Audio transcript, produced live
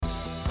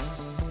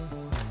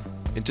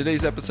In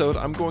today's episode,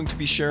 I'm going to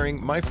be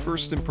sharing my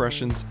first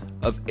impressions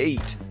of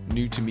 8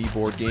 new-to-me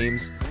board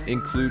games,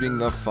 including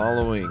the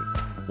following: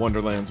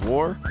 Wonderland's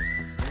War,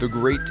 The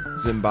Great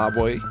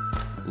Zimbabwe,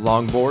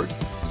 Longboard,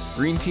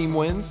 Green Team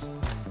Wins,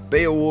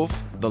 Beowulf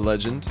the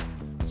Legend,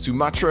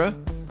 Sumatra,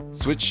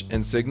 Switch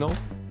and Signal,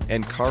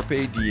 and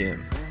Carpe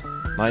Diem.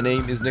 My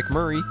name is Nick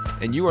Murray,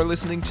 and you are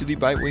listening to the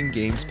Bitewing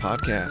Games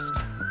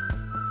podcast.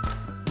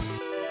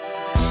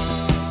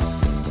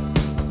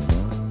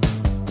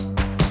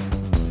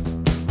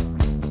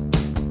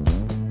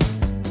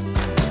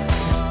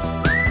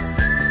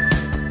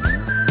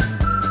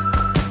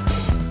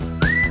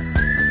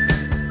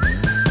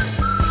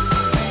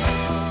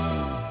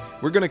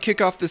 We're going to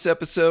kick off this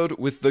episode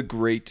with The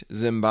Great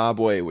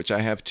Zimbabwe, which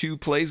I have 2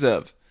 plays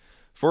of.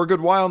 For a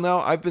good while now,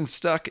 I've been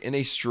stuck in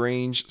a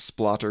strange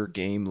splotter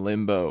game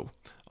limbo.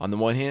 On the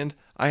one hand,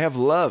 I have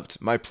loved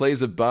my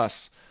plays of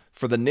Bus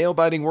for the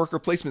nail-biting worker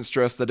placement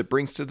stress that it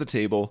brings to the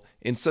table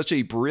in such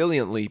a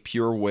brilliantly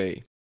pure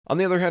way. On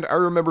the other hand, I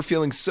remember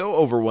feeling so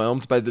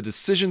overwhelmed by the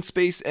decision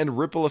space and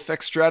ripple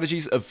effect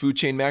strategies of Food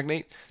Chain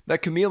Magnate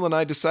that Camille and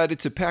I decided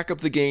to pack up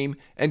the game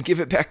and give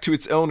it back to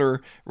its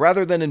owner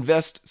rather than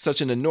invest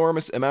such an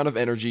enormous amount of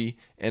energy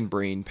and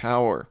brain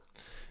power.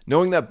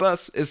 Knowing that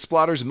Bus is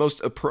Splotter's most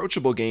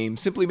approachable game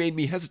simply made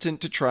me hesitant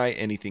to try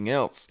anything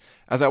else,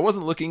 as I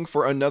wasn't looking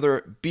for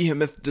another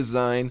behemoth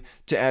design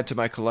to add to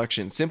my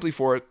collection simply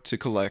for it to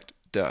collect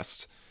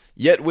dust.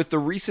 Yet with the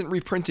recent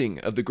reprinting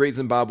of The Great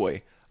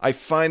Zimbabwe, I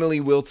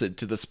finally wilted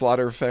to the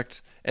Splotter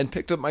effect and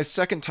picked up my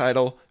second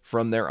title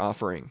from their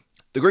offering.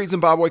 The Great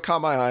Zimbabwe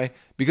caught my eye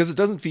because it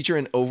doesn't feature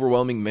an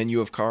overwhelming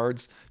menu of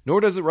cards, nor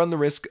does it run the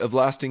risk of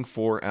lasting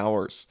 4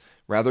 hours.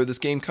 Rather, this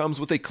game comes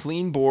with a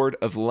clean board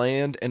of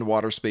land and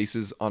water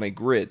spaces on a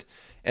grid,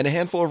 and a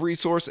handful of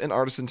resource and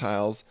artisan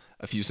tiles,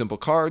 a few simple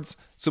cards,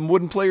 some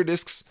wooden player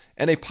discs,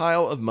 and a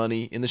pile of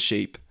money in the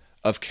shape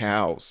of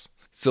cows.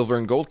 Silver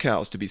and gold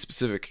cows, to be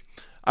specific.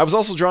 I was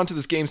also drawn to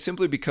this game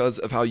simply because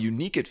of how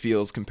unique it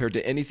feels compared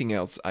to anything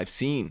else I've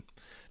seen.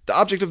 The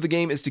object of the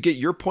game is to get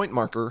your point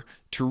marker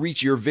to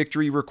reach your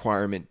victory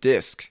requirement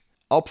disc.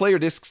 All player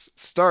discs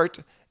start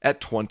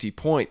at 20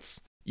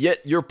 points. Yet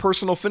your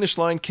personal finish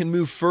line can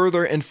move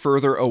further and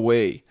further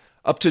away,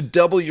 up to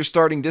double your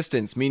starting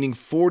distance, meaning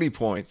 40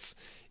 points,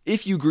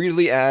 if you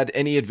greedily add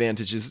any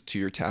advantages to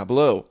your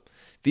tableau.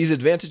 These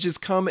advantages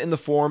come in the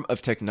form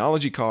of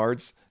technology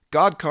cards,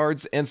 god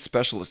cards, and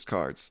specialist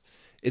cards.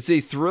 It's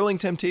a thrilling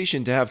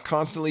temptation to have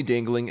constantly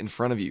dangling in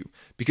front of you,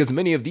 because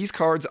many of these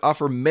cards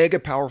offer mega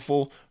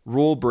powerful,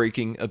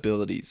 rule-breaking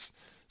abilities.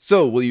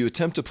 So, will you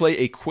attempt to play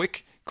a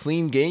quick,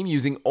 clean game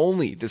using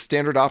only the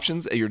standard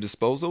options at your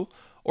disposal,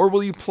 or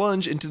will you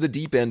plunge into the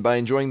deep end by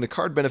enjoying the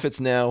card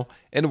benefits now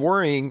and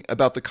worrying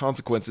about the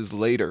consequences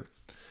later?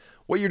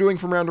 What you're doing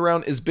from round to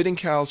round is bidding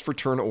cows for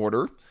turn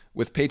order,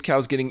 with paid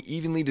cows getting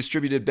evenly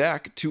distributed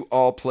back to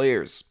all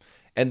players,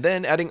 and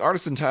then adding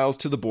artisan tiles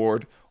to the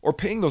board or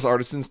paying those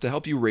artisans to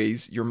help you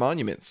raise your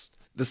monuments.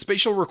 The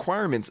spatial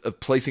requirements of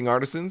placing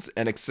artisans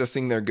and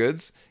accessing their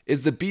goods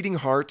is the beating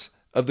heart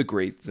of the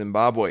Great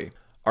Zimbabwe.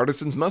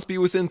 Artisans must be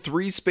within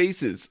 3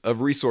 spaces of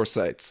resource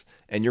sites,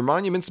 and your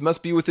monuments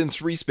must be within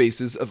 3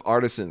 spaces of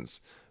artisans.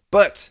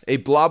 But a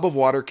blob of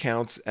water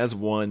counts as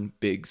one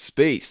big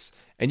space,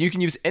 and you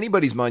can use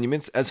anybody's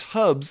monuments as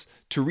hubs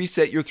to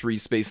reset your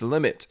 3-space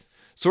limit,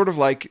 sort of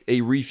like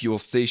a refuel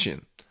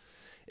station.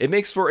 It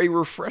makes for a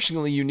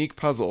refreshingly unique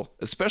puzzle,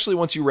 especially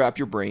once you wrap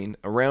your brain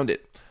around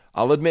it.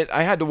 I'll admit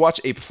I had to watch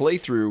a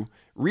playthrough,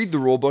 read the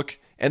rulebook,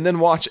 and then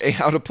watch a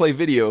how-to-play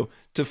video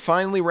to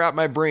finally wrap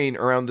my brain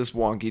around this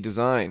wonky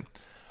design.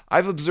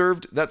 I've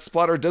observed that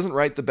Splotter doesn't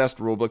write the best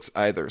rulebooks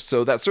either,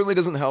 so that certainly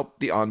doesn't help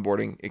the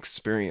onboarding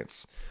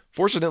experience.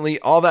 Fortunately,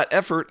 all that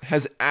effort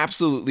has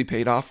absolutely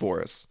paid off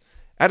for us.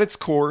 At its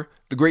core,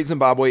 The Great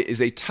Zimbabwe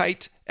is a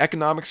tight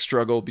economic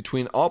struggle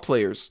between all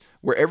players,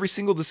 where every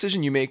single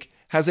decision you make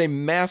has a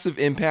massive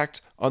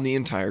impact on the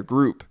entire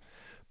group.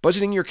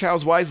 Budgeting your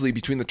cows wisely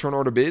between the turn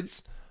order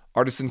bids,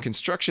 artisan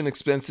construction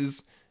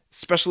expenses,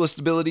 specialist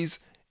abilities,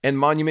 and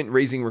monument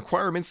raising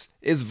requirements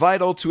is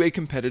vital to a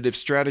competitive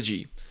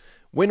strategy.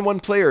 When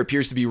one player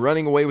appears to be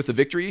running away with the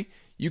victory,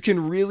 you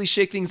can really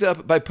shake things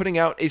up by putting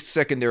out a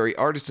secondary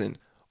artisan,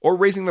 or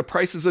raising the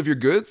prices of your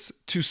goods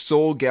to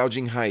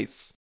soul-gouging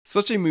heights.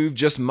 Such a move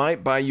just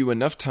might buy you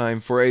enough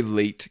time for a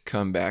late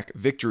comeback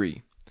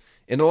victory.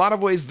 In a lot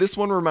of ways, this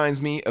one reminds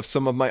me of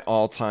some of my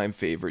all-time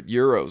favorite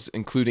Euros,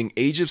 including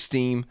Age of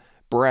Steam,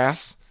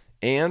 Brass,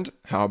 and,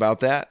 how about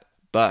that,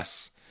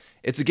 Bus.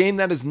 It's a game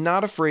that is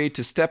not afraid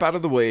to step out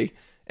of the way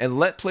and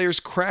let players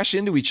crash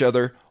into each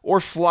other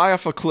or fly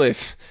off a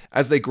cliff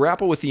as they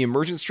grapple with the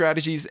emergent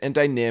strategies and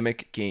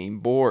dynamic game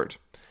board.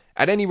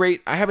 At any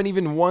rate, I haven't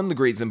even won the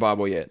Great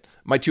Zimbabwe yet.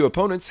 My 2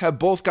 opponents have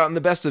both gotten the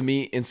best of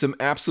me in some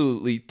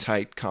absolutely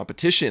tight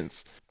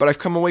competitions. But I've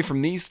come away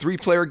from these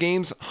 3-player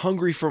games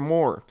hungry for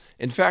more.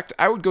 In fact,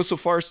 I would go so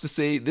far as to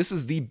say this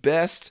is the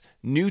best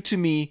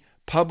new-to-me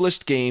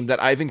published game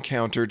that I've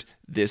encountered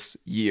this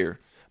year.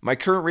 My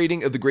current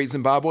rating of The Great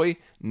Zimbabwe,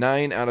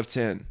 9 out of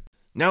 10.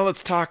 Now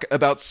let's talk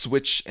about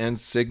Switch and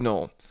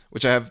Signal,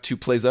 which I have 2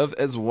 plays of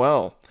as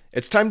well.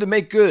 It's time to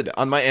make good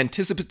on my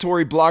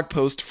anticipatory blog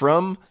post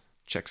from,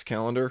 checks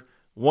calendar,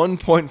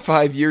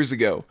 1.5 years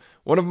ago.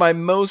 One of my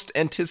most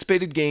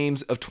anticipated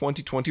games of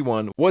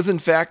 2021 was in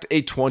fact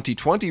a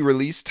 2020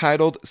 release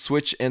titled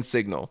Switch and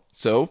Signal.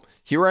 So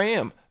here I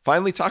am,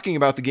 finally talking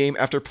about the game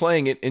after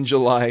playing it in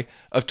July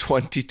of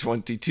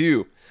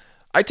 2022.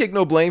 I take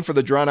no blame for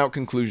the drawn-out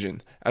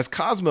conclusion, as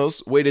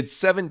Cosmos waited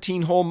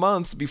 17 whole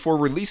months before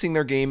releasing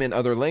their game in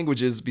other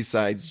languages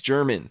besides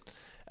German.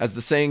 As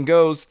the saying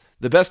goes,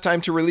 the best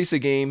time to release a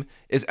game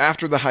is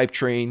after the hype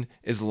train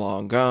is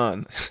long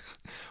gone.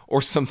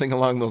 Or something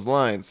along those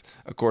lines,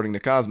 according to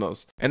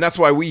Cosmos. And that's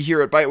why we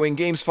here at Bitewing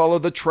Games follow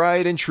the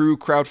tried and true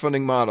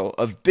crowdfunding model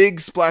of big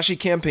splashy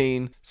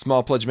campaign,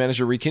 small pledge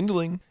manager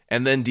rekindling,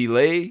 and then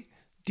delay,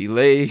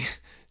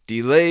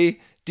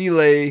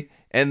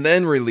 and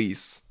then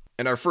release.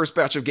 And our first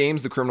batch of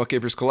games, the Criminal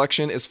Capers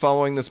Collection, is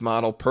following this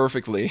model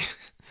perfectly.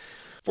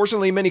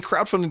 Fortunately, many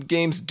crowdfunded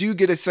games do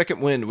get a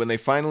second wind when they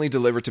finally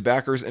deliver to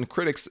backers and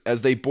critics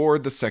as they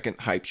board the second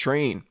hype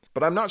train.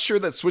 But I'm not sure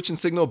that Switch and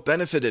Signal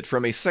benefited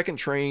from a second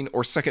train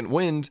or second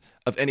wind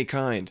of any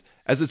kind,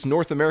 as its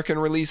North American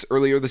release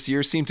earlier this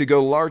year seemed to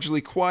go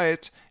largely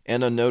quiet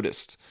and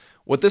unnoticed.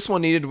 What this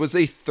one needed was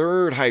a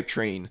third hype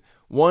train,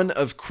 one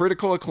of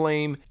critical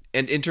acclaim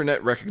and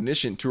internet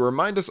recognition, to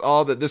remind us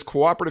all that this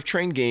cooperative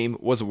train game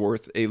was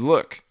worth a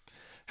look.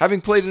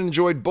 Having played and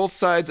enjoyed both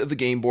sides of the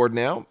game board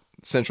now,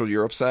 Central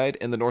Europe side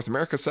and the North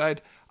America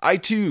side, I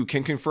too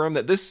can confirm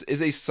that this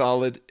is a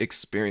solid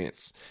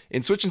experience.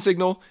 In Switch and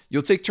Signal,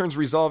 you'll take turns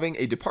resolving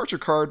a departure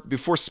card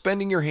before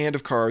spending your hand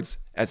of cards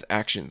as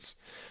actions.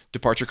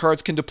 Departure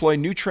cards can deploy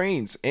new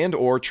trains and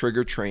or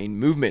trigger train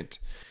movement.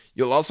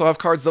 You'll also have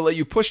cards that let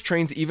you push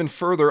trains even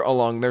further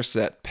along their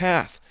set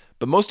path,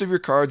 but most of your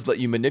cards let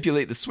you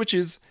manipulate the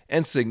switches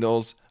and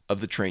signals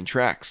of the train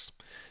tracks.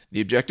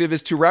 The objective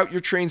is to route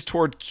your trains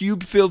toward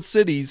cube-filled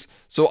cities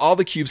so all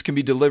the cubes can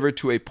be delivered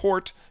to a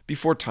port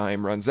before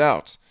time runs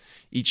out.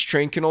 Each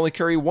train can only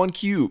carry 1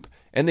 cube,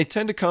 and they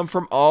tend to come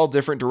from all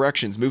different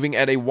directions, moving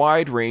at a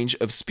wide range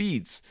of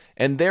speeds,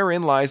 and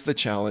therein lies the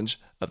challenge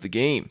of the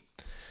game.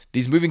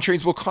 These moving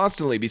trains will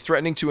constantly be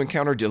threatening to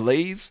encounter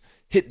delays,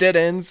 hit dead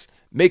ends,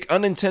 make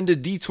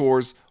unintended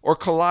detours, or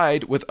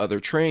collide with other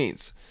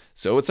trains.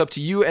 So it's up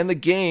to you and the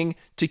gang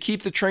to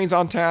keep the trains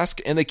on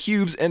task and the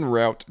cubes en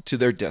route to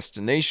their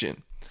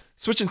destination.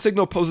 Switch and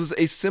Signal poses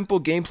a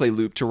simple gameplay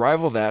loop to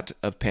rival that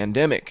of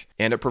Pandemic,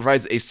 and it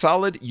provides a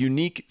solid,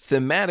 unique,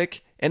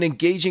 thematic, and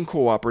engaging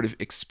cooperative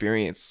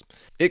experience.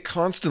 It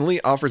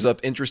constantly offers up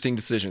interesting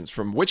decisions,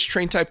 from which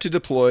train type to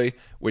deploy,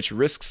 which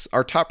risks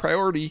are top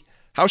priority,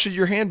 how should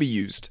your hand be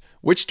used,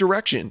 which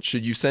direction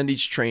should you send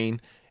each train,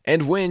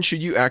 and when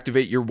should you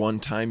activate your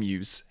one-time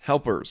use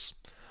helpers.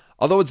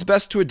 Although it's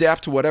best to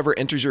adapt to whatever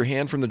enters your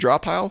hand from the draw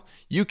pile,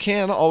 you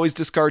can always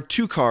discard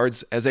 2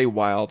 cards as a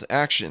wild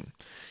action.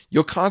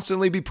 You'll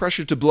constantly be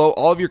pressured to blow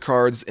all of your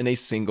cards in a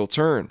single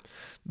turn.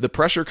 The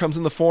pressure comes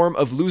in the form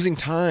of losing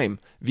time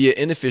via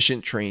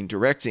inefficient train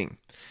directing.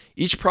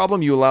 Each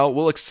problem you allow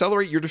will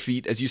accelerate your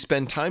defeat as you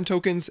spend time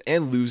tokens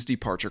and lose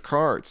departure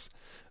cards.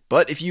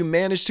 But if you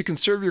manage to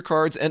conserve your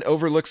cards and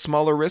overlook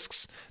smaller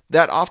risks,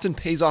 that often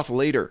pays off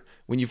later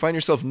when you find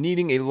yourself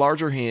needing a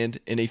larger hand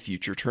in a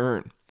future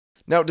turn.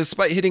 Now,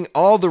 despite hitting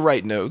all the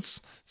right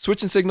notes,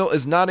 Switch and Signal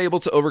is not able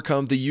to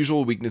overcome the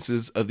usual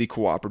weaknesses of the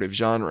cooperative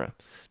genre.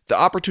 The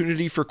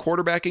opportunity for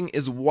quarterbacking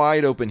is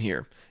wide open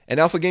here, and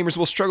alpha gamers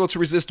will struggle to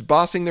resist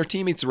bossing their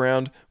teammates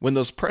around when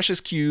those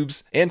precious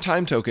cubes and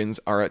time tokens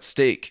are at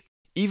stake.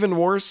 Even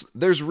worse,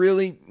 there's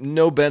really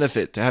no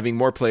benefit to having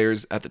more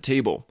players at the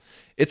table.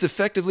 It's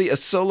effectively a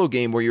solo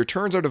game where your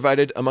turns are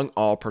divided among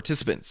all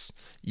participants.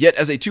 Yet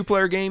as a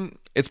 2-player game,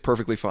 it's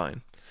perfectly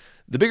fine.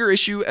 The bigger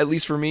issue, at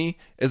least for me,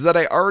 is that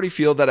I already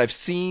feel that I've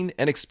seen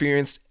and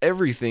experienced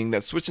everything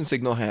that Switch and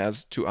Signal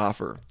has to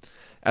offer.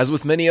 As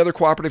with many other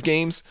cooperative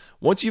games,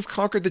 once you've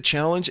conquered the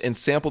challenge and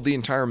sampled the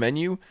entire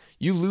menu,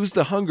 you lose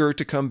the hunger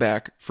to come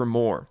back for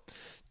more.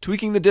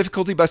 Tweaking the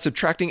difficulty by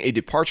subtracting a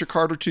departure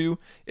card or 2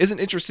 isn't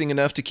interesting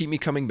enough to keep me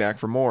coming back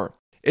for more.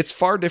 It's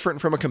far different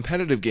from a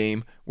competitive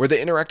game where the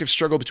interactive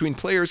struggle between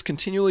players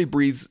continually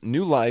breathes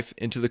new life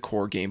into the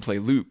core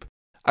gameplay loop.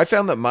 I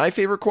found that my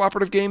favorite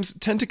cooperative games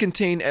tend to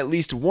contain at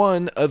least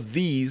one of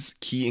these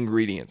key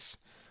ingredients.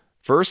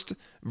 First,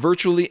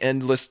 virtually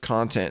endless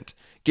content.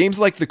 Games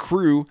like The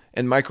Crew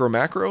and Micro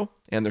Macro,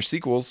 and their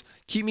sequels,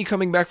 keep me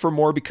coming back for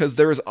more because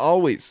there is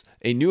always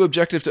a new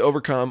objective to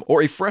overcome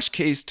or a fresh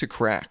case to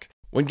crack.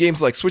 When games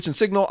like Switch and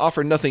Signal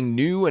offer nothing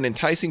new and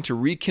enticing to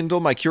rekindle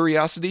my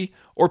curiosity,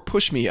 or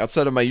push me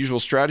outside of my usual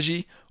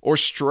strategy, or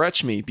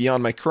stretch me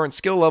beyond my current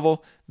skill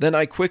level, then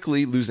I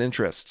quickly lose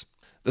interest.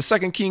 The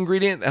second key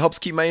ingredient that helps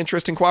keep my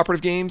interest in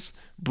cooperative games: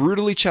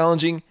 brutally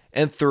challenging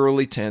and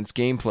thoroughly tense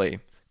gameplay.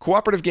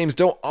 Cooperative games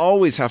don't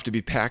always have to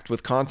be packed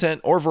with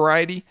content or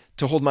variety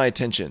to hold my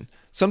attention.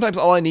 Sometimes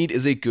all I need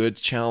is a good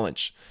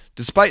challenge.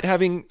 Despite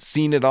having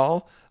seen it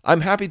all,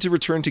 I'm happy to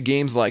return to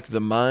games like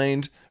The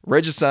Mind,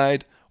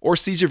 Regicide, or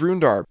Siege of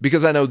Rundar,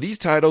 because I know these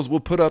titles will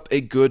put up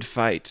a good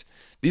fight.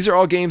 These are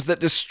all games that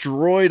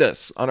destroyed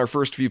us on our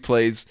first few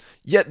plays,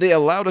 yet they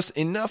allowed us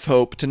enough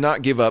hope to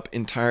not give up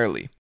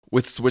entirely.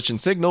 With Switch and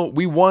Signal,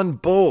 we won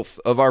both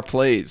of our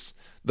plays.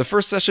 The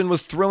first session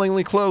was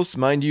thrillingly close,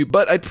 mind you,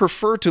 but I'd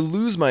prefer to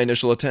lose my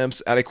initial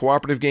attempts at a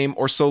cooperative game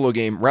or solo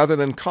game rather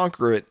than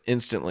conquer it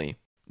instantly.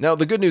 Now,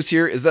 the good news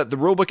here is that the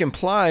rulebook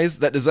implies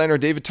that designer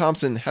David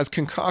Thompson has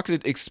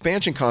concocted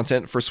expansion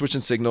content for Switch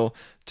and Signal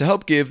to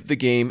help give the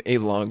game a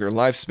longer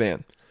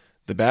lifespan.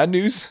 The bad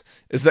news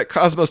is that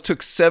Cosmos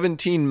took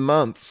 17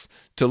 months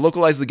to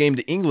localize the game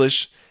to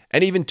English,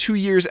 and even 2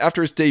 years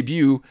after its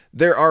debut,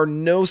 there are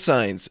no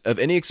signs of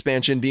any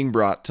expansion being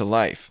brought to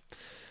life.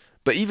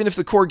 But even if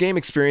the core game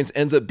experience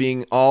ends up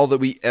being all that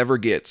we ever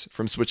get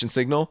from Switch and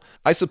Signal,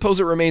 I suppose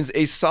it remains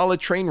a solid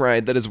train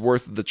ride that is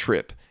worth the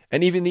trip,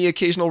 and even the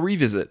occasional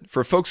revisit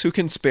for folks who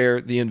can spare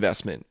the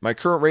investment. My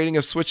current rating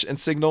of Switch and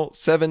Signal,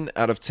 7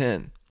 out of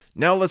 10.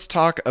 Now let's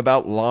talk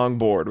about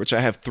Longboard, which I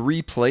have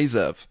 3 plays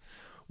of.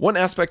 One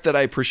aspect that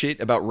I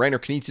appreciate about Reiner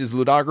Knizia's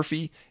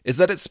ludography is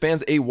that it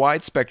spans a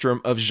wide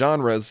spectrum of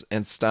genres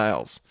and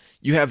styles.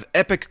 You have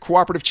epic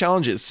cooperative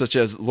challenges such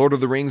as Lord of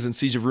the Rings and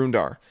Siege of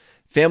Rundar,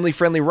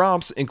 family-friendly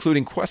romps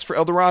including Quest for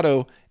El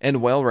Dorado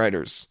and Well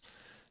Riders,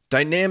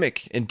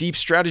 dynamic and deep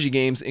strategy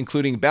games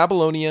including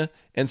Babylonia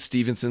and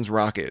Stevenson's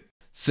Rocket,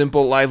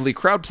 simple lively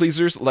crowd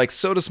pleasers like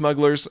Soda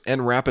Smugglers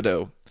and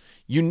Rapido,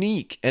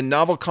 unique and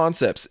novel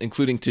concepts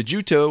including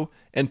Tajuto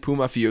and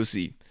Puma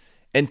Fiosi,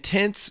 and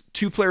tense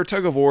 2-player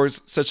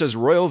tug-of-wars such as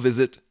Royal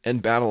Visit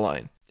and Battle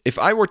Line. If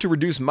I were to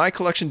reduce my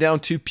collection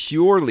down to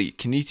purely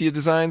Knizia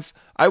designs,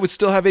 I would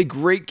still have a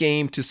great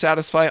game to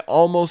satisfy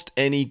almost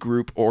any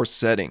group or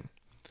setting.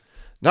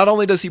 Not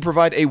only does he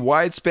provide a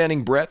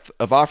wide-spanning breadth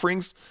of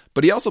offerings,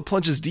 but he also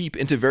plunges deep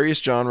into various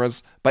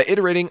genres by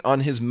iterating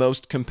on his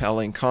most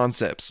compelling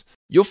concepts.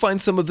 You'll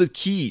find some of the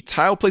key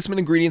tile placement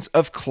ingredients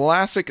of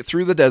classic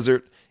Through the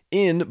Desert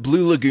in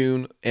Blue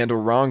Lagoon and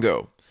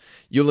Orongo.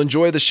 You'll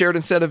enjoy the shared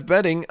incentive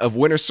betting of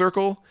Winner's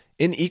Circle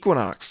in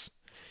Equinox.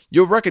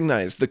 You'll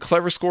recognize the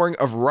clever scoring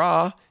of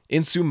Ra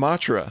in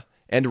Sumatra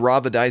and Ra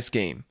the Dice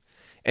Game.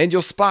 And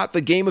you'll spot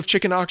the game of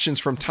chicken auctions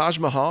from Taj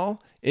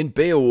Mahal in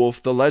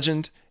Beowulf the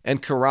Legend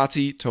and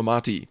Karate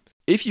Tomati.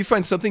 If you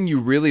find something you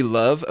really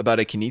love about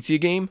a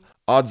Knizia game,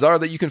 odds are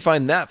that you can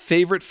find that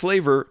favorite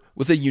flavor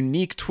with a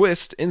unique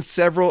twist in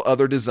several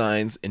other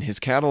designs in his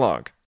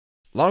catalog.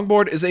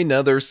 Longboard is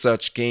another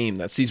such game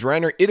that sees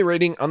Reiner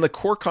iterating on the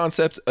core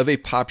concept of a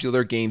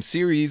popular game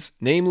series,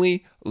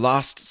 namely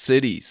Lost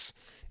Cities.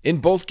 In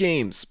both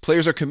games,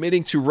 players are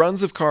committing to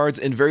runs of cards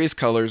in various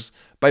colors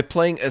by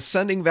playing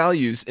ascending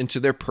values into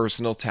their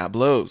personal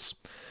tableaus.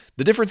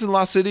 The difference in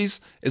Lost Cities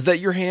is that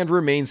your hand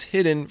remains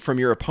hidden from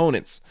your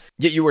opponents,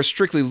 yet you are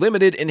strictly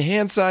limited in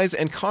hand size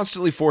and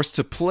constantly forced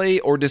to play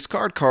or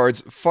discard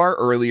cards far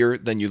earlier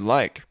than you'd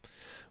like.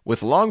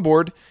 With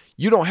Longboard,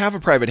 you don't have a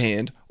private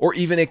hand or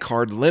even a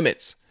card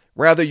limit.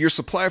 Rather, your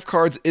supply of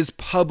cards is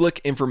public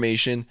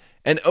information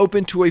and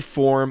open to a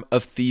form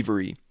of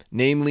thievery,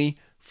 namely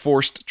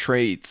forced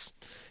trades.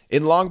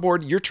 In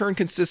Longboard, your turn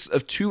consists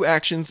of 2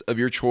 actions of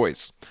your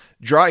choice.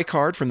 Draw a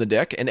card from the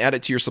deck and add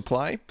it to your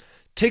supply,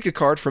 take a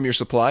card from your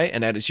supply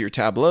and add it to your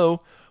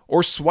tableau,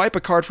 or swipe a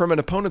card from an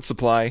opponent's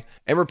supply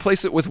and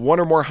replace it with 1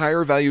 or more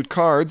higher valued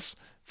cards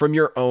from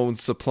your own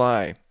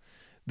supply.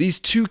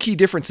 These 2 key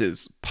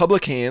differences,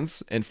 public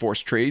hands and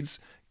forced trades,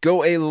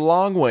 go a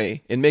long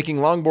way in making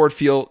Longboard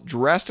feel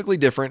drastically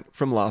different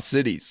from Lost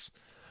Cities.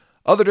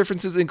 Other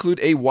differences include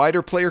a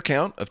wider player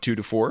count of 2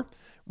 to 4,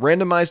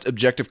 randomized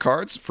objective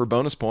cards for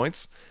bonus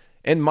points,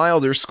 and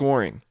milder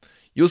scoring.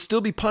 You'll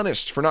still be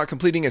punished for not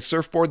completing a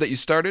surfboard that you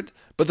started,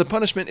 but the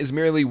punishment is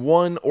merely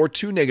 1 or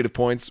 2 negative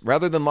points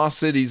rather than Lost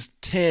Cities'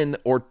 10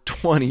 or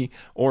 20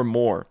 or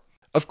more.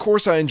 Of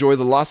course, I enjoy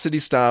the Lost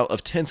Cities style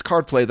of tense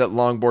card play that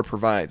Longboard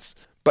provides,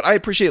 but I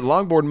appreciate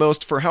Longboard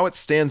most for how it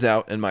stands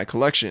out in my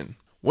collection.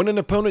 When an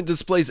opponent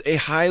displays a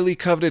highly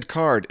coveted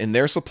card in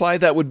their supply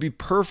that would be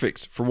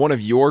perfect for one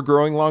of your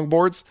growing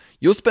longboards,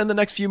 you'll spend the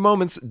next few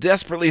moments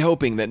desperately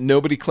hoping that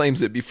nobody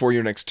claims it before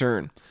your next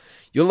turn.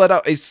 You'll let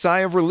out a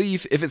sigh of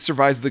relief if it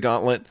survives the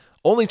gauntlet,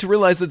 only to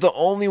realize that the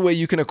only way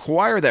you can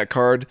acquire that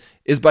card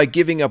is by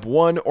giving up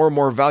 1 or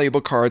more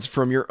valuable cards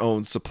from your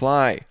own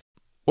supply.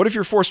 What if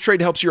your forced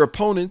trade helps your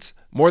opponent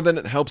more than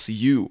it helps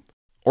you?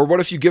 Or what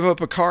if you give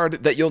up a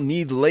card that you'll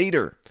need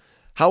later?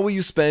 How will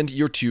you spend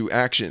your 2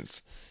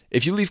 actions?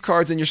 If you leave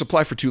cards in your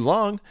supply for too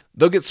long,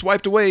 they'll get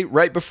swiped away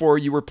right before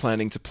you were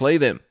planning to play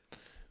them.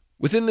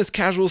 Within this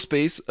casual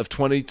space of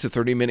 20 to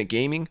 30 minute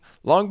gaming,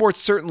 Longboard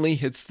certainly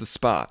hits the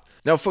spot.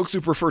 Now, folks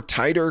who prefer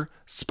tighter,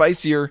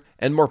 spicier,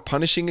 and more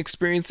punishing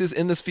experiences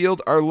in this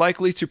field are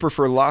likely to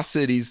prefer Lost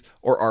Cities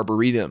or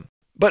Arboretum.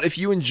 But if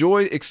you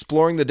enjoy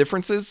exploring the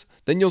differences,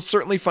 then you'll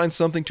certainly find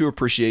something to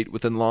appreciate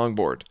within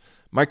Longboard.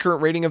 My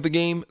current rating of the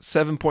game,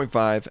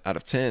 7.5 out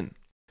of 10.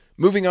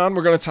 Moving on,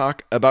 we're going to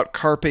talk about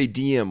Carpe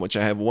Diem, which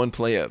I have 1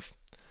 play of.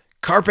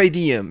 Carpe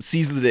Diem,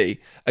 Seize the Day.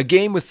 A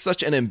game with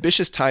such an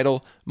ambitious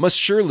title must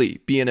surely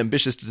be an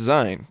ambitious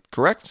design,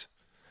 correct?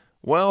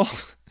 Well,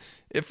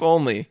 If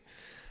only.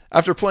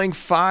 After playing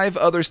 5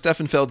 other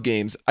Steffenfeld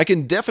games, I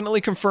can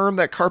definitely confirm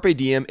that Carpe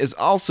Diem is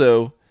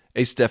also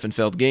a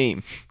Steffenfeld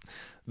game.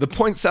 The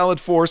point salad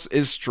force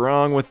is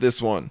strong with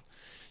this one.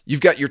 You've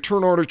got your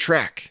turn order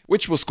track,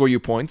 which will score you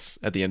points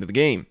at the end of the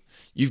game.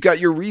 You've got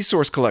your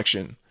resource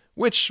collection,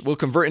 which will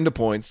convert into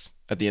points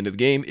at the end of the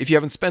game if you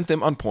haven't spent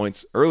them on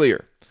points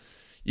earlier.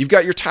 You've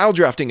got your tile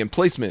drafting and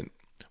placement,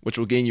 which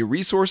will gain you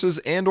resources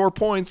and or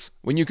points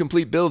when you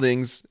complete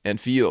buildings and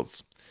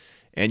fields.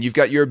 And you've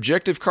got your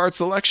objective card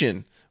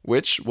selection,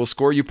 which will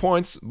score you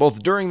points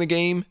both during the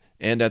game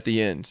and at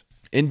the end.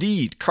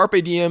 Indeed,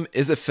 Carpe Diem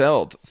is a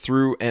Feld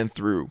through and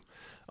through.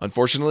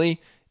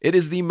 Unfortunately, it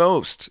is the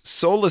most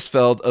soulless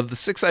Feld of the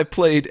 6 I've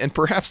played and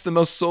perhaps the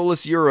most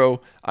soulless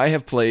Euro I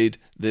have played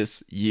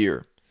this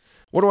year.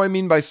 What do I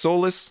mean by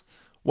soulless?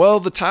 Well,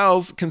 the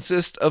tiles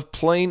consist of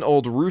plain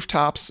old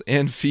rooftops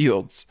and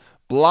fields,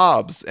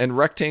 blobs and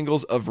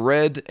rectangles of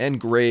red and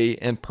gray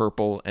and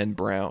purple and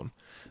brown.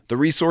 The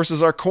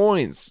resources are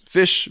coins,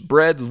 fish,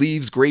 bread,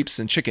 leaves, grapes,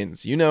 and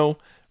chickens. You know,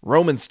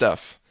 Roman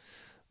stuff.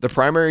 The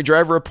primary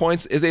driver of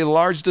points is a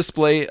large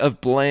display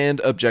of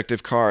bland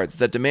objective cards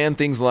that demand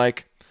things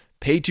like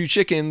pay 2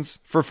 chickens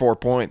for 4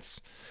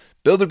 points,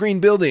 build a green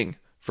building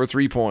for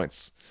 3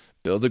 points,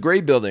 build a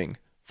gray building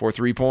for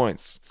 3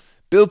 points,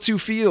 build 2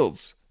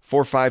 fields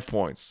for 5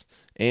 points,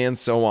 and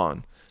so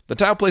on. The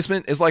tile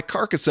placement is like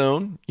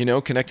Carcassonne,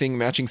 connecting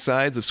matching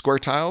sides of square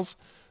tiles,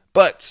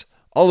 but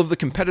all of the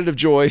competitive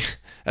joy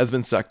has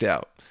been sucked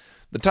out.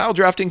 The tile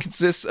drafting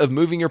consists of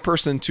moving your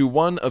person to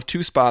one of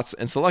 2 spots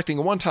and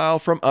selecting 1 tile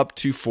from up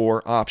to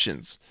 4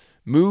 options.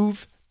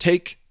 Move,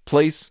 take,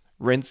 place,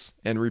 rinse,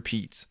 and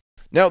repeat.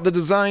 Now, the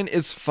design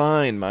is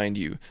fine, mind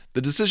you.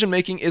 The decision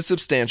making is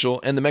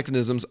substantial and the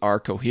mechanisms are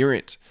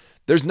coherent.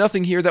 There's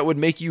nothing here that would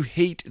make you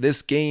hate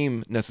this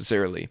game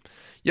necessarily.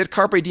 Yet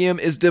Carpe Diem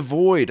is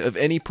devoid of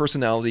any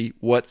personality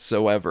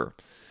whatsoever.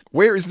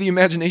 Where is the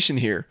imagination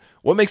here?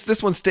 What makes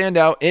this one stand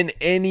out in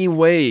any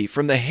way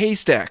from the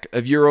haystack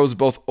of Euros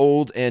both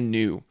old and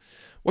new?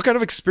 What kind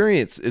of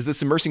experience is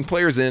this immersing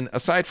players in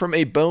aside from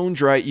a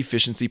bone-dry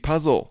efficiency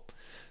puzzle?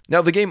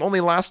 Now, the game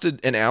only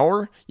lasted an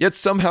hour, yet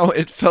somehow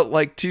it felt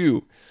like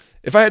 2.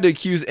 If I had to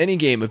accuse any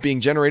game of being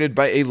generated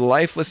by a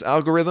lifeless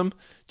algorithm,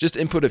 just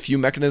input a few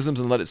mechanisms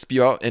and let it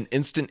spew out an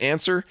instant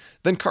answer,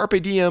 then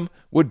Carpe Diem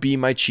would be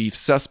my chief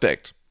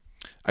suspect.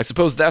 I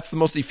suppose that's the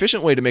most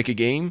efficient way to make a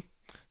game.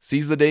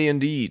 Seize the day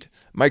indeed.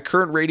 My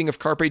current rating of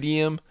Carpe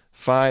Diem,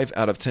 5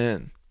 out of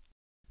 10.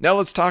 Now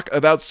let's talk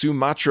about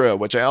Sumatra,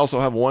 which I also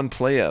have 1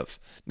 play of.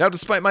 Now,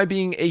 despite my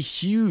being a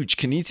huge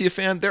Knizia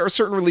fan, there are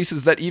certain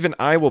releases that even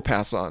I will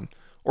pass on,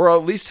 or I'll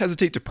at least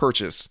hesitate to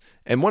purchase,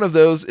 and one of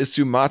those is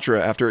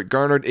Sumatra after it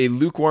garnered a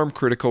lukewarm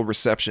critical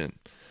reception.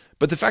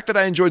 But the fact that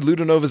I enjoyed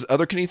Ludonova's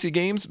other Knizia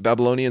games,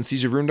 Babylonia and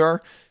Siege of Rundar,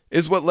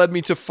 is what led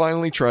me to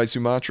finally try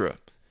Sumatra.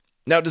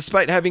 Now,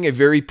 despite having a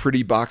very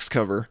pretty box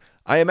cover,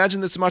 I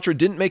imagine that Sumatra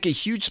didn't make a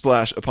huge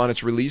splash upon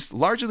its release,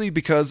 largely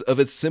because of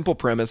its simple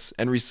premise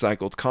and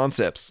recycled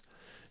concepts.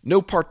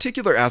 No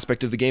particular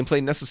aspect of the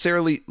gameplay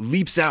necessarily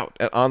leaps out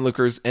at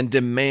onlookers and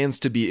demands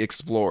to be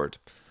explored.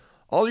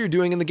 All you're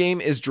doing in the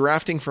game is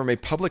drafting from a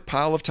public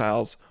pile of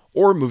tiles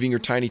or moving your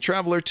tiny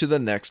traveler to the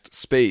next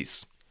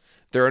space.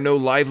 There are no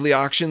lively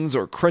auctions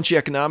or crunchy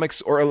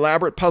economics or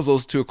elaborate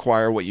puzzles to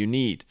acquire what you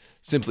need.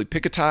 Simply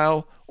pick a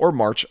tile or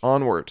march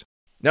onward.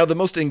 Now, the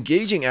most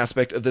engaging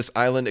aspect of this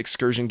island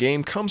excursion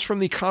game comes from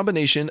the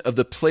combination of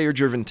the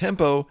player-driven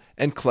tempo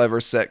and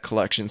clever set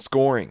collection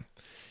scoring.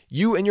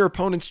 You and your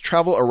opponents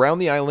travel around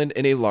the island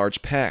in a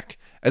large pack,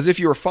 as if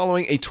you are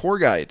following a tour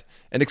guide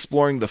and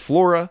exploring the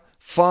flora,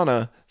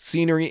 fauna,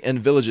 scenery, and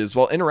villages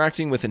while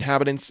interacting with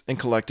inhabitants and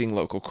collecting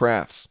local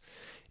crafts.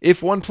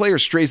 If one player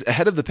strays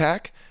ahead of the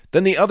pack,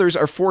 then the others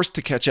are forced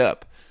to catch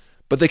up,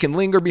 but they can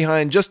linger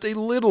behind just a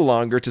little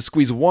longer to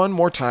squeeze one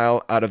more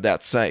tile out of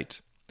that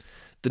sight.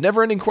 The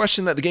never-ending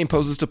question that the game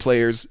poses to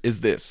players is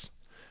this: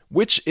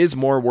 which is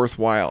more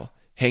worthwhile,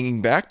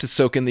 hanging back to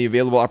soak in the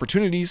available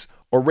opportunities,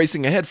 or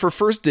racing ahead for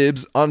first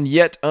dibs on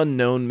yet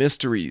unknown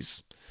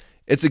mysteries?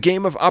 It's a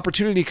game of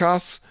opportunity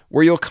costs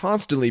where you'll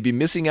constantly be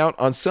missing out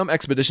on some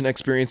expedition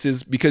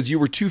experiences because you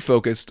were too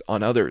focused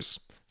on others.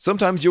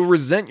 Sometimes you'll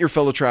resent your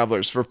fellow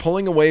travelers for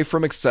pulling away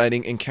from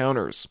exciting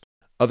encounters.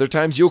 Other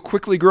times you'll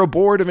quickly grow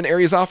bored of an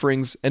area's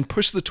offerings and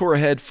push the tour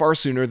ahead far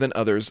sooner than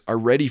others are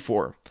ready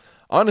for.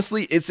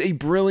 Honestly, it's a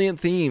brilliant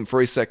theme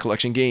for a set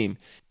collection game,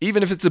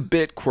 even if it's a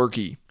bit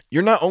quirky.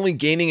 You're not only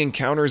gaining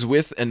encounters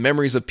with and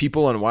memories of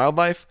people and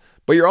wildlife,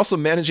 but you're also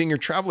managing your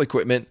travel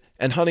equipment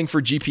and hunting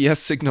for GPS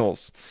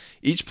signals.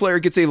 Each player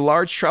gets a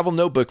large travel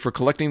notebook for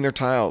collecting their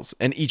tiles,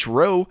 and each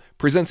row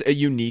presents a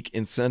unique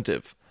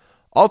incentive.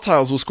 All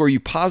tiles will score you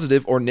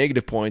positive or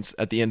negative points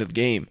at the end of the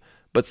game,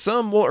 but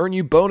some will earn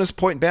you bonus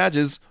point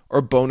badges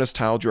or bonus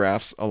tile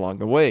drafts along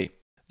the way.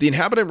 The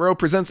inhabitant row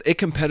presents a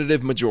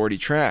competitive majority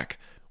track,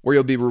 where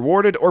you'll be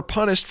rewarded or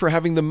punished for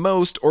having the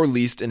most or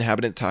least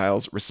inhabitant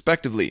tiles,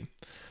 respectively.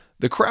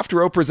 The craft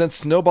row presents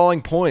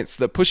snowballing points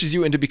that pushes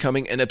you into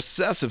becoming an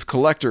obsessive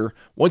collector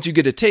once you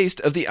get a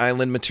taste of the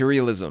island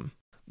materialism.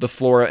 The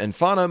flora and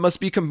fauna must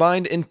be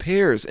combined in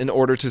pairs in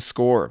order to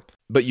score,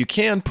 but you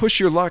can push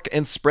your luck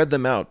and spread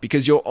them out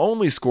because you'll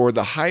only score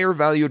the higher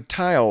valued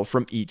tile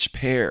from each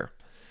pair.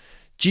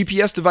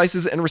 GPS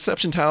devices and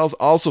reception tiles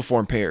also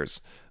form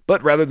pairs,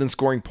 but rather than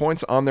scoring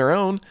points on their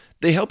own,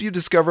 they help you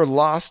discover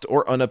lost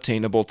or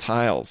unobtainable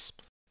tiles.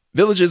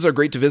 Villages are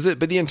great to visit,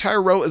 but the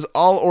entire row is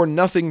all or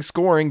nothing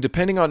scoring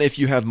depending on if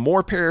you have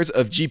more pairs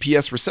of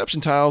GPS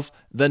reception tiles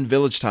than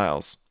village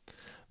tiles.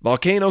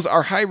 Volcanoes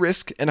are high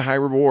risk and high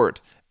reward,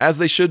 as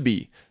they should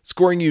be,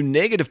 scoring you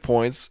negative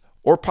points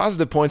or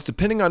positive points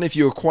depending on if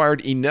you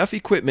acquired enough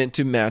equipment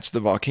to match the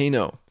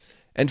volcano.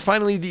 And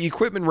finally, the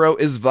equipment row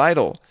is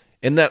vital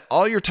in that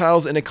all your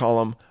tiles in a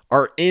column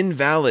are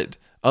invalid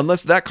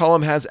unless that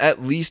column has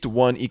at least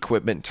one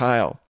equipment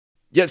tile.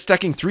 Yet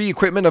stacking 3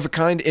 equipment of a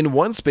kind in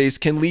one space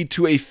can lead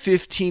to a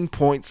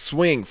 15-point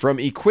swing from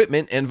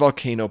equipment and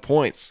volcano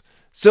points.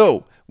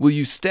 So, will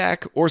you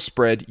stack or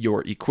spread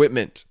your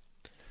equipment?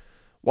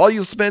 While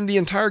you'll spend the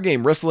entire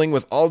game wrestling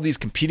with all of these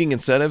competing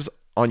incentives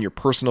on your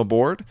personal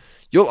board,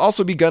 you'll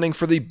also be gunning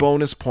for the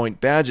bonus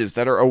point badges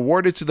that are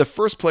awarded to the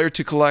first player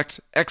to collect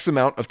X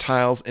amount of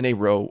tiles in a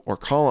row or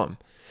column.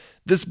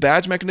 This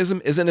badge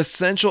mechanism is an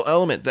essential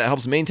element that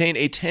helps maintain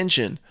a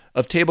tension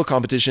of table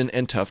competition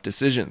and tough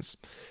decisions.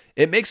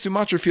 It makes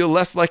Sumatra feel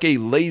less like a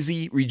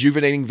lazy,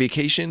 rejuvenating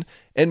vacation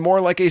and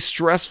more like a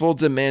stressful,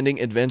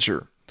 demanding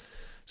adventure.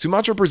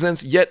 Sumatra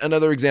presents yet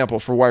another example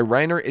for why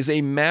Reiner is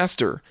a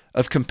master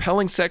of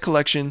compelling set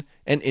collection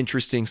and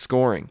interesting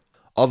scoring.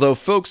 Although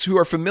folks who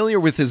are familiar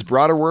with his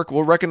broader work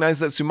will recognize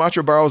that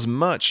Sumatra borrows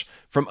much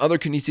from other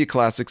Knizia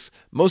classics,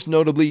 most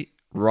notably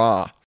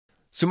Ra.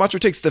 Sumatra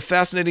takes the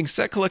fascinating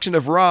set collection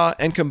of Ra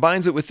and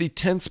combines it with the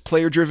tense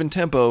player-driven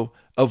tempo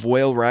of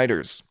Whale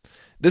Riders.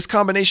 This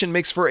combination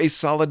makes for a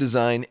solid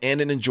design and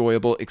an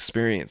enjoyable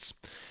experience.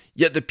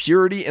 Yet the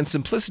purity and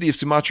simplicity of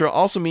Sumatra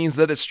also means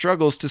that it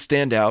struggles to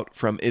stand out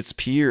from its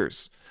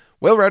peers.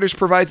 Whale Riders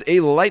provides a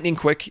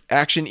lightning-quick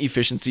action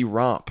efficiency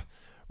romp.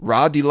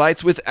 Ra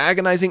delights with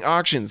agonizing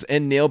auctions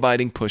and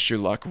nail-biting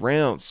push-your-luck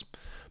rounds.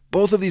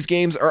 Both of these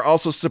games are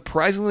also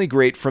surprisingly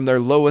great from their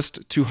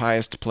lowest to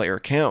highest player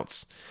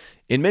counts.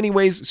 In many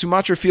ways,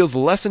 Sumatra feels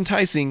less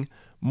enticing,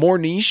 more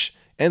niche,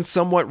 and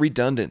somewhat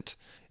redundant.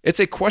 It's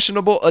a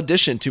questionable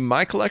addition to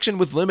my collection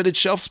with limited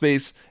shelf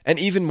space and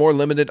even more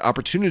limited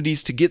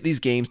opportunities to get these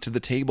games to the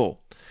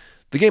table.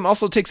 The game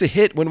also takes a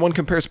hit when one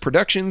compares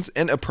productions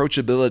and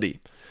approachability,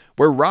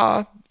 where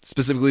Ra,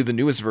 specifically the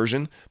newest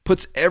version,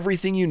 puts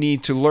everything you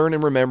need to learn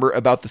and remember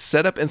about the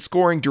setup and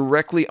scoring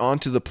directly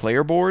onto the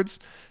player boards.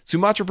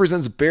 Sumatra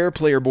presents bare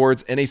player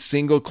boards and a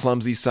single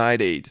clumsy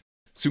side aid.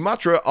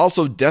 Sumatra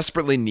also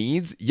desperately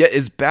needs, yet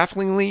is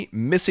bafflingly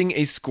missing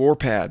a score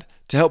pad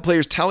to help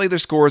players tally their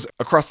scores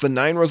across the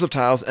 9 rows of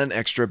tiles and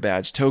extra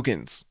badge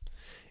tokens.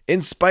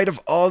 In spite of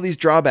all these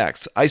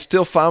drawbacks, I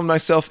still found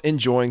myself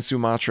enjoying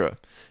Sumatra.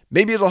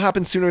 Maybe it'll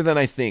happen sooner than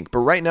I think, but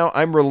right now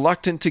I'm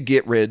reluctant to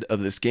get rid of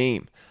this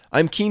game.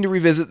 I'm keen to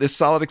revisit this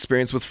solid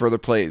experience with further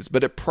plays,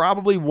 but it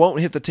probably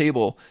won't hit the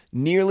table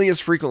nearly as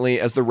frequently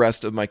as the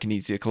rest of my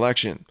Knizia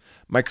collection.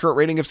 My current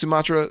rating of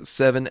Sumatra,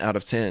 7 out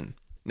of 10.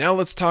 Now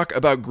let's talk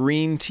about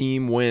Green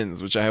Team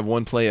Wins, which I have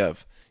one play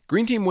of.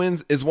 Green Team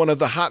Wins is one of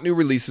the hot new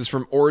releases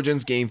from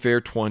Origins Game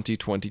Fair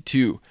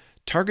 2022,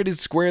 targeted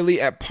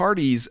squarely at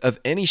parties of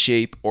any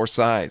shape or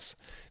size.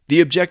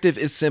 The objective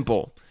is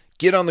simple: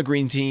 get on the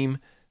green team,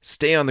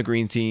 stay on the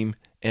green team,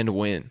 and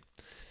win.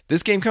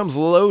 This game comes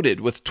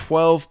loaded with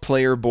 12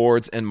 player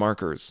boards and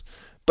markers,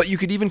 but you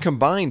could even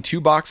combine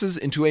 2 boxes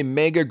into a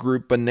mega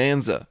group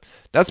bonanza.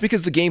 That's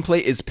because the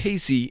gameplay is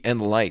pacey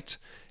and light.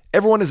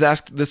 Everyone is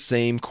asked the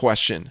same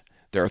question.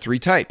 There are 3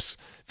 types: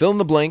 fill in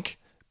the blank,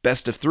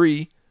 best of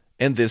 3,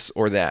 and this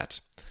or that.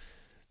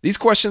 These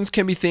questions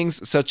can be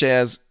things such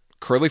as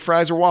curly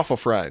fries or waffle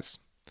fries,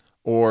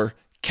 or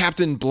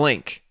Captain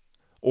Blank,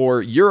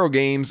 or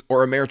Eurogames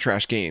or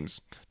Ameritrash games.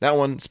 That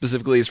one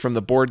specifically is from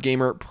the Board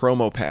Gamer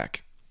promo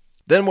pack.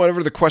 Then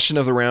whatever the question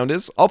of the round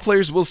is, all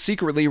players will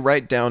secretly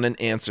write down an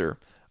answer,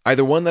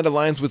 either one that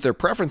aligns with their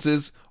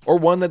preferences or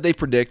one that they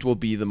predict will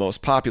be the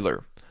most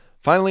popular.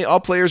 Finally,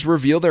 all players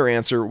reveal their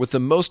answer, with the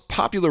most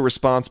popular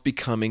response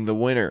becoming the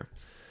winner.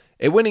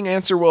 A winning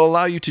answer will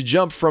allow you to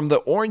jump from the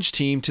orange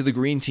team to the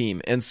green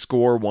team and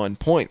score 1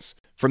 point.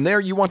 From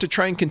there, you want to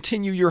try and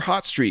continue your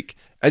hot streak,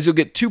 as you'll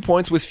get 2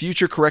 points with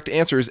future correct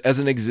answers as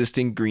an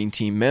existing green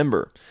team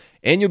member.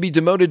 And you'll be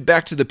demoted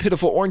back to the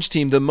pitiful orange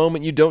team the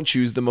moment you don't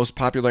choose the most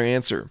popular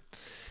answer.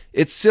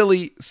 It's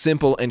silly,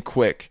 simple, and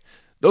quick.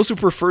 Those who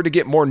prefer to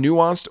get more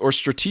nuanced or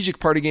strategic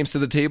party games to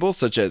the table,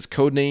 such as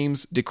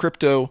Codenames,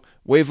 Decrypto,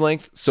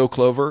 Wavelength, So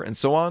Clover, and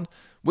so on,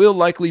 will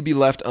likely be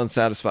left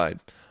unsatisfied.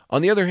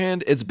 On the other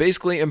hand, it's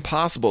basically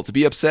impossible to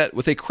be upset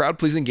with a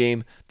crowd-pleasing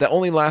game that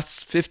only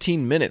lasts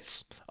 15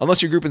 minutes.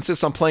 Unless your group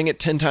insists on playing it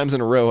 10 times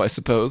in a row, I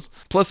suppose.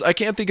 Plus, I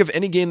can't think of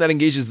any game that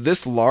engages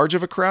this large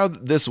of a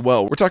crowd this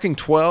well. We're talking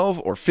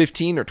 12 or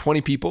 15 or 20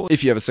 people,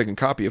 if you have a second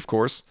copy, of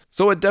course.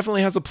 So it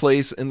definitely has a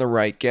place in the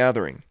right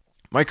gathering.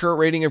 My current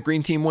rating of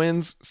Green Team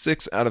Wins,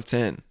 6 out of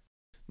 10.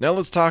 Now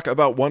let's talk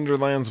about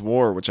Wonderland's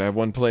War, which I have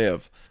one play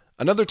of.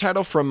 Another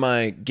title from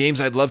my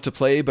games I'd love to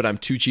play but I'm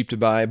too cheap to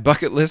buy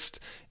bucket list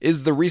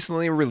is the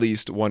recently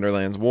released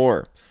Wonderland's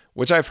War,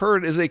 which I've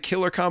heard is a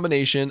killer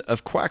combination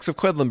of Quacks of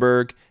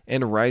Quedlinburg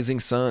and Rising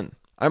Sun.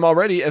 I'm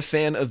already a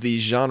fan of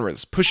these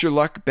genres, push your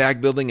luck, bag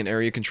building, and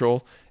area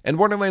control, and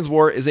Wonderland's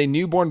War is a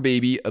newborn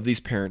baby of these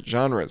parent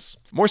genres.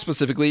 More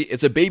specifically,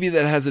 it's a baby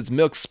that has its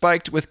milk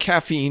spiked with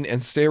caffeine and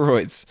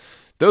steroids.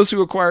 Those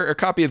who acquire a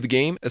copy of the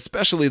game,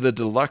 especially the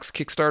deluxe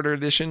Kickstarter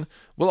edition,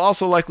 will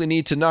also likely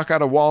need to knock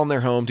out a wall in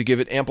their home to give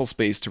it ample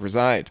space to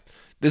reside.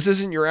 This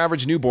isn't your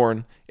average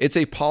newborn, it's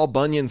a Paul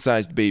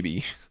Bunyan-sized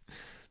baby.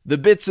 The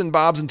bits and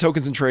bobs and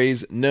tokens and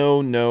trays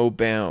know no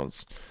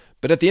bounds.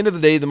 But at the end of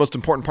the day, the most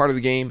important part of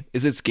the game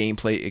is its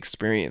gameplay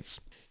experience.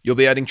 You'll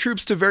be adding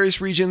troops to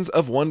various regions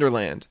of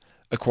Wonderland,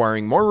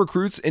 acquiring more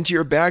recruits into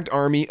your bagged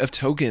army of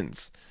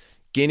tokens,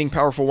 gaining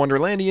powerful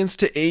Wonderlandians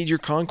to aid your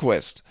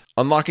conquest,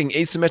 unlocking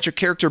asymmetric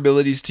character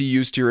abilities to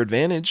use to your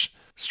advantage,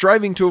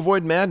 striving to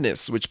avoid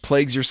madness, which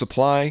plagues your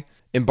supply,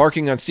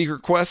 embarking on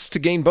secret quests to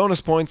gain bonus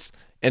points,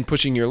 and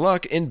pushing your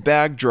luck in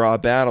bag draw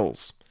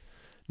battles.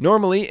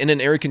 Normally, in an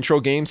area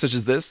control game such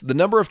as this, the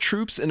number of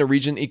troops in a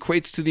region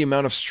equates to the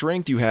amount of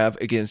strength you have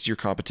against your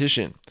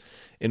competition.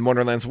 In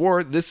Wonderland's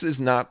War, this is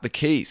not the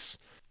case.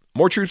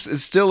 More troops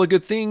is still a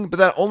good thing, but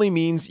that only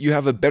means you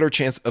have a better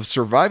chance of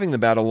surviving the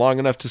battle long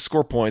enough to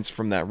score points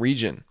from that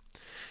region.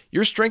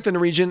 Your strength in a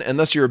region, and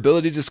thus your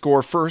ability to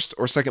score first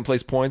or second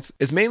place points,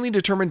 is mainly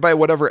determined by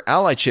whatever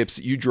ally chips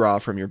you draw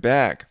from your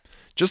bag.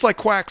 Just like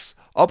Quacks,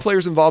 all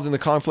players involved in the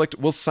conflict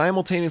will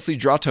simultaneously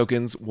draw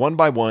tokens one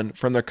by one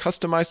from their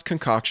customized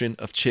concoction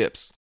of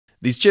chips.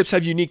 These chips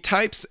have unique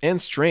types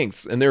and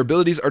strengths, and their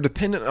abilities are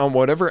dependent on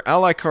whatever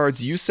ally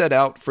cards you set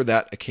out for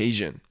that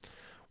occasion.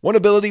 One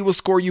ability will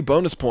score you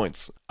bonus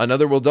points,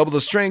 another will double the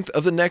strength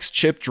of the next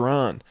chip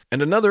drawn,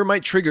 and another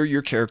might trigger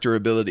your character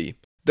ability.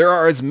 There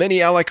are as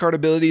many ally card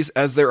abilities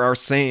as there are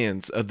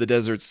sands of the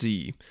desert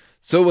sea,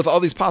 so with all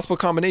these possible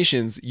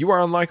combinations, you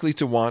are unlikely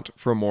to want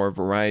for more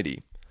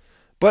variety.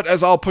 But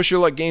as all push your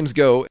luck games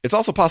go, it's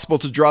also possible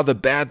to draw the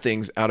bad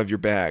things out of your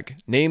bag,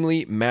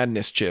 namely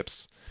madness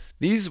chips.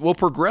 These will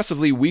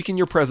progressively weaken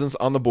your presence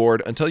on the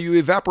board until you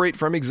evaporate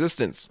from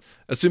existence,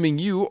 assuming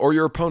you or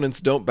your opponents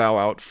don't bow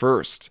out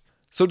first.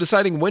 So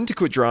deciding when to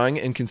quit drawing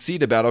and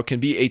concede a battle can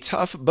be a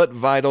tough but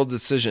vital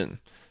decision.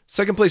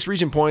 Second place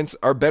region points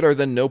are better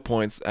than no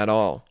points at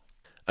all.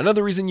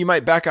 Another reason you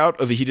might back out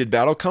of a heated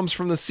battle comes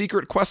from the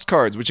secret quest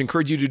cards, which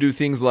encourage you to do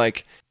things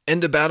like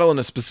end a battle in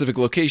a specific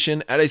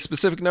location at a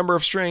specific number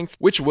of strength,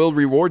 which will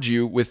reward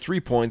you with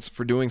 3 points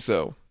for doing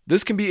so.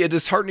 This can be a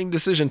disheartening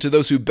decision to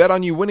those who bet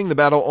on you winning the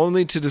battle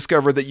only to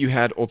discover that you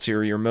had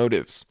ulterior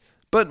motives.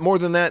 But more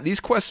than that,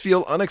 these quests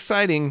feel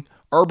unexciting,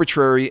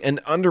 arbitrary, and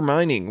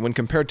undermining when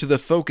compared to the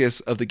focus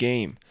of the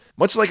game.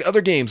 Much like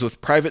other games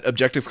with private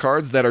objective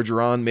cards that are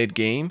drawn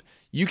mid-game,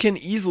 you can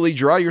easily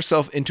draw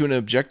yourself into an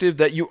objective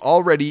that you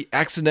already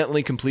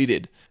accidentally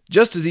completed,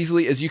 just as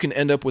easily as you can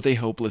end up with a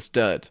hopeless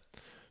dud.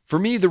 For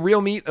me, the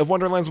real meat of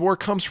Wonderland's War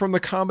comes from the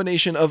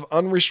combination of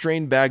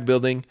unrestrained bag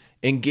building,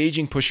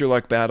 engaging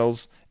push-your-luck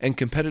battles, and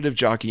competitive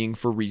jockeying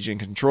for region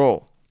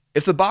control.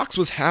 If the box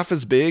was half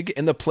as big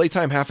and the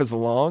playtime half as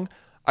long,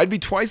 I'd be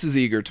twice as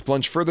eager to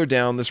plunge further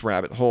down this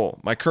rabbit hole.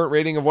 My current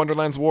rating of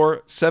Wonderland's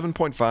War,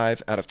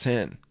 7.5 out of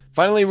 10.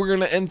 Finally, we're going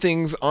to end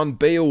things on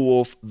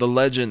Beowulf the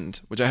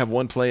Legend, which I have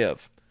one play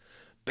of.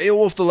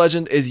 Beowulf the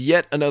Legend is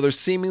yet another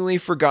seemingly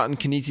forgotten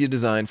Knizia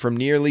design from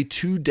nearly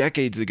 2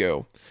 decades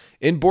ago.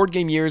 In board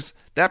game years,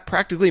 that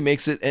practically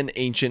makes it an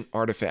ancient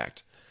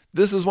artifact.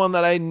 This is one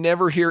that I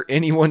never hear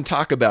anyone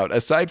talk about,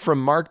 aside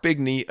from Mark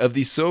Bigney of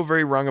the So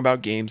Very Wrong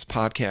About Games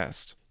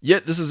podcast.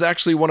 Yet this is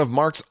actually one of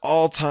Mark's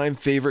all-time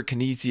favorite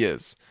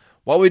Knizias.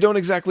 While we don't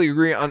exactly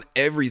agree on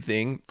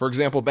everything, for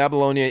example,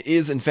 Babylonia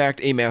is in fact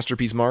a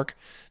masterpiece, Mark,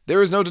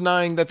 there is no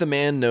denying that the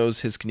man knows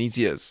his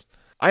Knizias.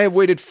 I have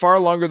waited far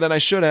longer than I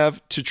should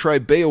have to try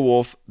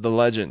Beowulf the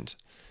Legend.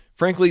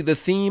 Frankly, the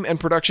theme and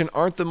production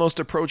aren't the most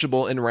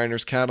approachable in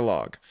Reiner's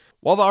catalog.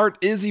 While the art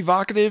is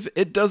evocative,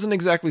 it doesn't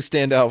exactly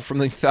stand out from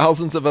the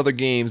thousands of other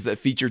games that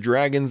feature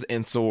dragons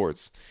and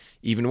swords.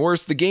 Even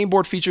worse, the game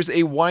board features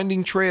a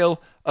winding trail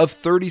of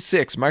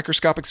 36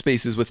 microscopic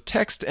spaces with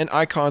text and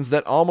icons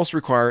that almost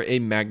require a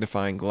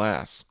magnifying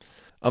glass.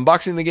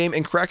 Unboxing the game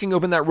and cracking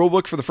open that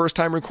rulebook for the first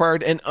time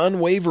required an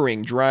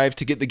unwavering drive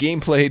to get the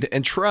game played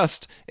and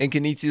trust in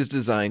Knizia's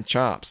design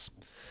chops.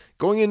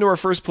 Going into our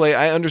first play,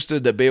 I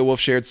understood that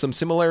Beowulf shared some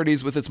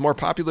similarities with its more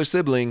popular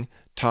sibling,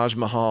 Taj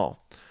Mahal.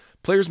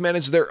 Players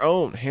manage their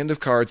own hand of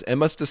cards and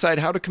must decide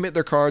how to commit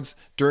their cards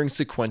during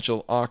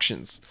sequential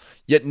auctions.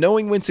 Yet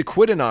knowing when to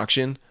quit an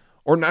auction,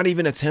 or not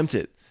even attempt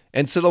it,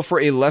 and settle for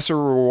a lesser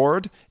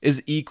reward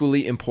is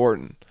equally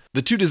important.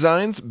 The two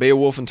designs,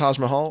 Beowulf and Taj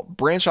Mahal,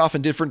 branch off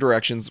in different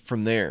directions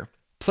from there.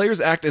 Players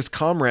act as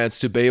comrades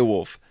to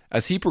Beowulf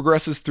as he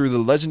progresses through the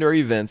legendary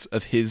events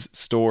of his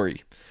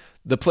story.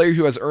 The player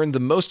who has earned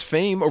the most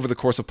fame over the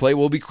course of play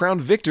will be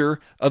crowned victor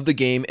of the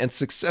game and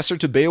successor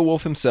to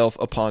Beowulf himself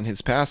upon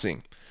his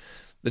passing.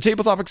 The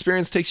tabletop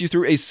experience takes you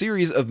through a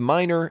series of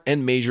minor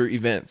and major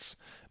events.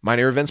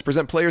 Minor events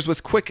present players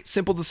with quick,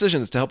 simple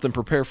decisions to help them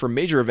prepare for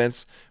major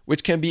events,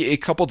 which can be a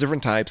couple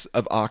different types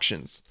of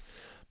auctions.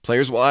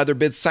 Players will either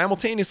bid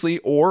simultaneously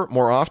or,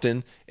 more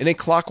often, in a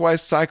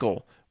clockwise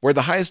cycle, where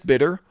the highest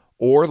bidder,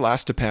 or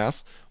last to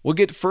pass, will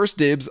get first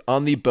dibs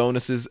on the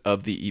bonuses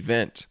of the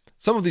event.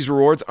 Some of these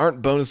rewards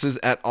aren't bonuses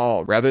at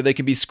all. Rather, they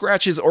can be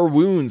scratches or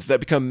wounds that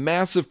become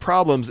massive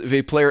problems if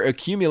a player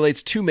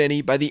accumulates too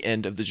many by the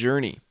end of the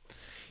journey.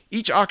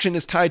 Each auction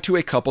is tied to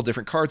a couple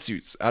different card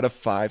suits out of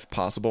 5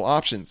 possible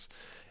options,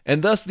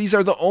 and thus these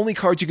are the only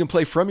cards you can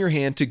play from your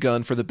hand to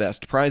gun for the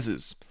best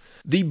prizes.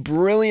 The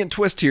brilliant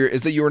twist here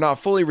is that you are not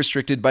fully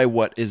restricted by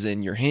what is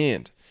in your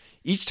hand.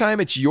 Each time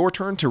it's your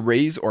turn to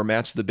raise or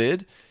match the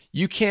bid,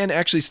 you can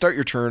actually start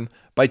your turn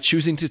by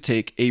choosing to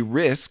take a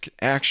risk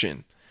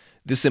action.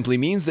 This simply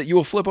means that you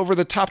will flip over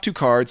the top 2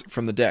 cards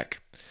from the deck.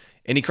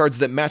 Any cards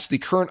that match the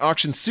current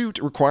auction suit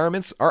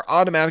requirements are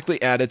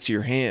automatically added to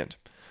your hand.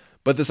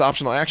 But this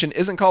optional action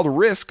isn't called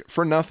risk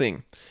for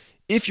nothing.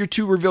 If your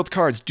 2 revealed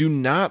cards do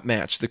not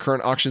match the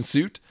current auction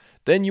suit,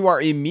 then you are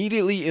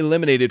immediately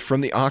eliminated from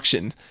the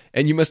auction,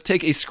 and you must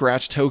take a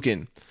scratch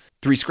token.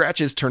 3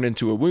 scratches turn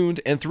into a wound,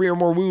 and 3 or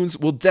more wounds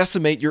will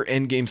decimate your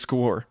endgame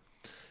score.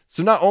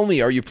 So not only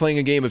are you playing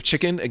a game of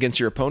chicken against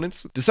your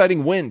opponents,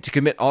 deciding when to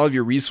commit all of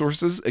your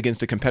resources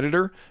against a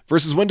competitor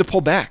versus when to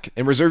pull back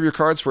and reserve your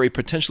cards for a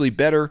potentially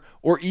better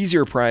or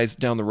easier prize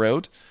down the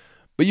road,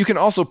 but you can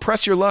also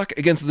press your luck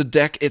against the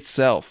deck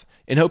itself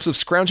in hopes of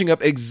scrounging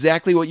up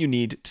exactly what you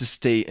need to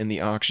stay in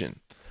the auction.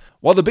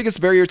 While the biggest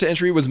barrier to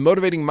entry was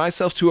motivating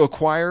myself to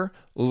acquire,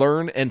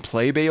 learn, and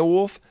play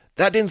Beowulf,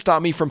 that didn't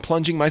stop me from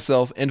plunging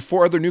myself and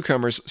 4 other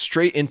newcomers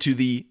straight into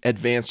the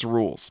advanced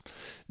rules.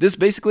 This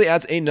basically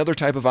adds another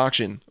type of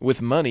auction,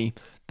 with money,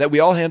 that we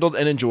all handled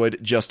and enjoyed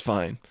just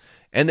fine.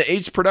 And the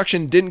aged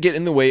production didn't get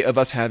in the way of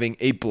us having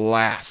a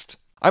blast.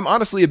 I'm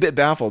honestly a bit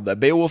baffled that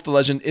Beowulf the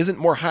Legend isn't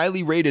more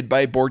highly rated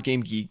by Board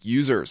Game Geek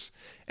users.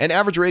 An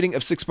average rating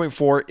of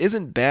 6.4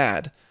 isn't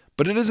bad,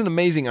 but it isn't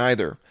amazing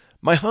either.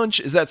 My hunch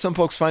is that some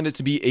folks find it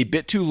to be a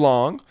bit too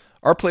long.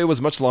 Our play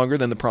was much longer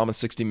than the promised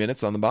 60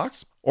 minutes on the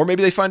box. Or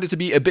maybe they find it to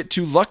be a bit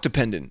too luck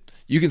dependent.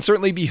 You can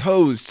certainly be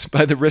hosed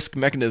by the risk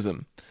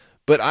mechanism.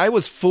 But I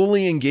was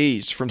fully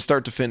engaged from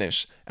start to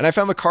finish, and I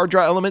found the card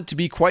draw element to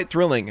be quite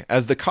thrilling,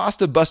 as the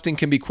cost of busting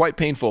can be quite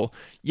painful,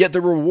 yet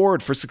the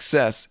reward for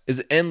success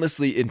is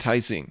endlessly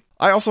enticing.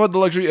 I also had the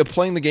luxury of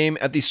playing the game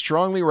at the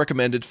strongly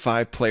recommended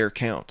 5-player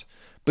count.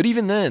 But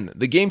even then,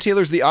 the game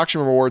tailors the auction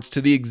rewards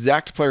to the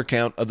exact player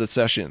count of the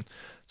session,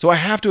 so I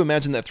have to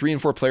imagine that 3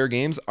 and 4 player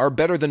games are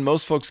better than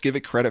most folks give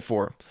it credit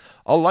for.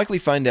 I'll likely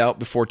find out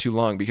before too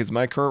long, because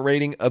my current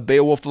rating of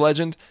Beowulf the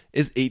Legend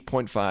is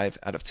 8.5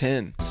 out of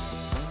 10.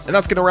 And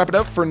that's going to wrap it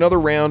up for another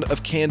round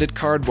of Candid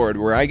Cardboard,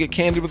 where I get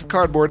candid with the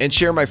cardboard and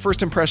share my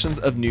first impressions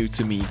of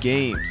new-to-me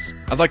games.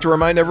 I'd like to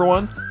remind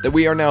everyone that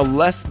we are now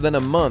less than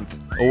a month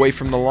away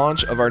from the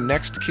launch of our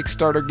next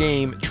Kickstarter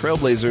game,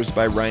 Trailblazers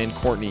by Ryan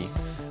Courtney.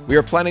 We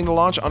are planning to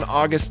launch on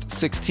August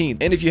 16th,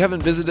 and if you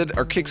haven't visited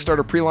our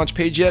Kickstarter pre-launch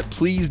page yet,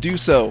 please do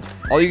so.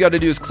 All you got to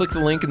do is click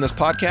the link in this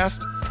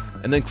podcast,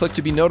 and then click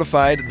to be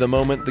notified the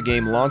moment the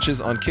game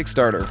launches on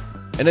Kickstarter.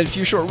 And in a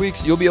few short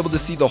weeks, you'll be able to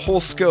see the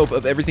whole scope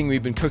of everything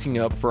we've been cooking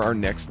up for our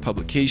next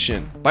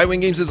publication. Bitewing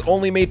Games is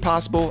only made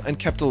possible and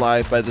kept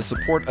alive by the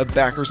support of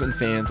backers and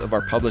fans of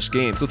our published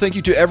games. So thank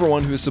you to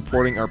everyone who is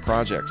supporting our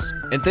projects.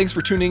 And thanks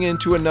for tuning in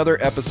to another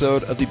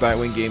episode of the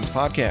Bitewing Games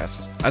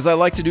podcast. As I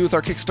like to do with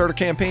our Kickstarter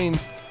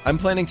campaigns, I'm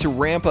planning to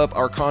ramp up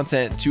our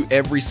content to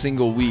every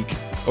single week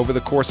over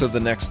the course of the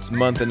next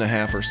month and a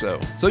half or so.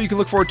 So you can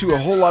look forward to a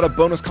whole lot of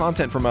bonus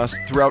content from us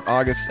throughout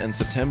August and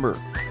September.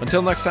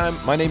 Until next time,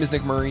 my name is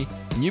Nick Murray,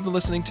 and you've been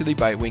listening to the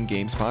Bitewing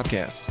Games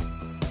podcast.